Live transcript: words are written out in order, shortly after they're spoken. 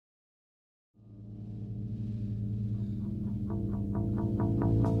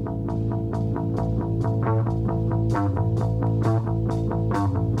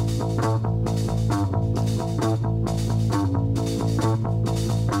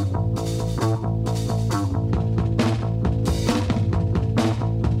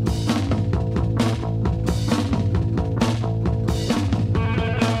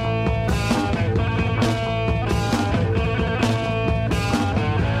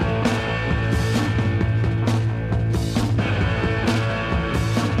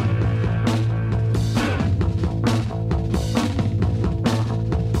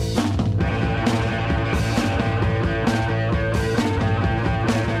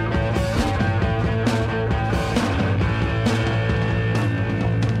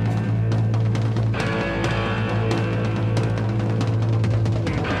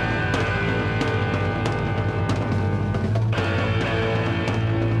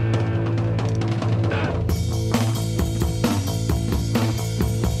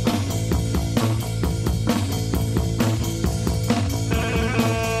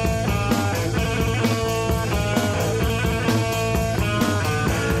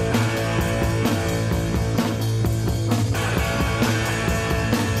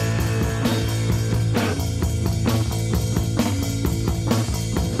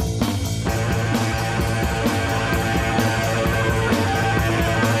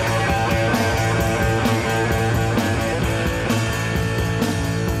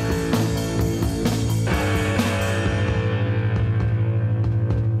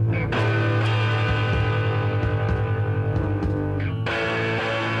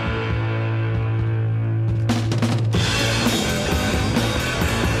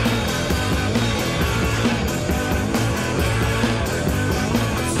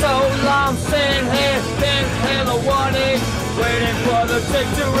it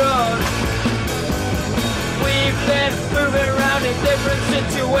takes to run. We've been moving around in different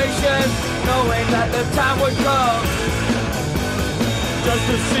situations, knowing that the time would come just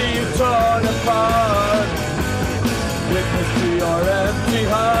to see you torn apart. Witness to your empty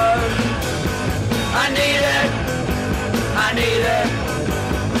heart. I need it, I need it,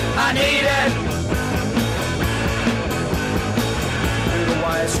 I need it. Through the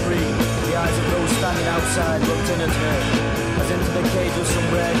wire screen, the eyes of those standing outside looked in at her, as into the cage of some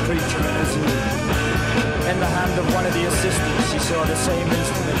rare creature in a zoo. In the hand of one of the assistants, she saw the same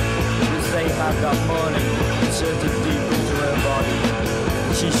instrument as they had that morning, inserted deep into her body.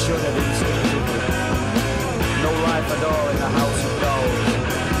 She shuddered instinctively. No life at all in the house of dolls.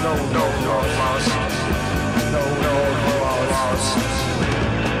 No, no, no, lost. No, no, no, lost.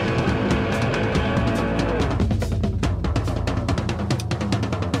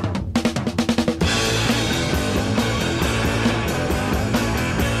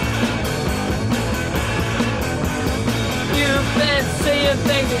 You've been seeing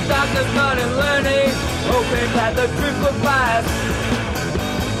things in darkness, not in learning, hoping that the truth will pass.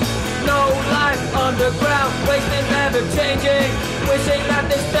 No life underground, wasting, never changing, wishing that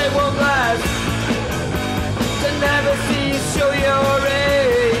this day won't last. To never see you show your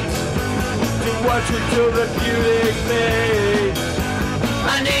age, to watch you till the beauty fades.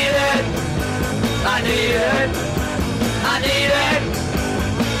 I need it, I need it, I need it.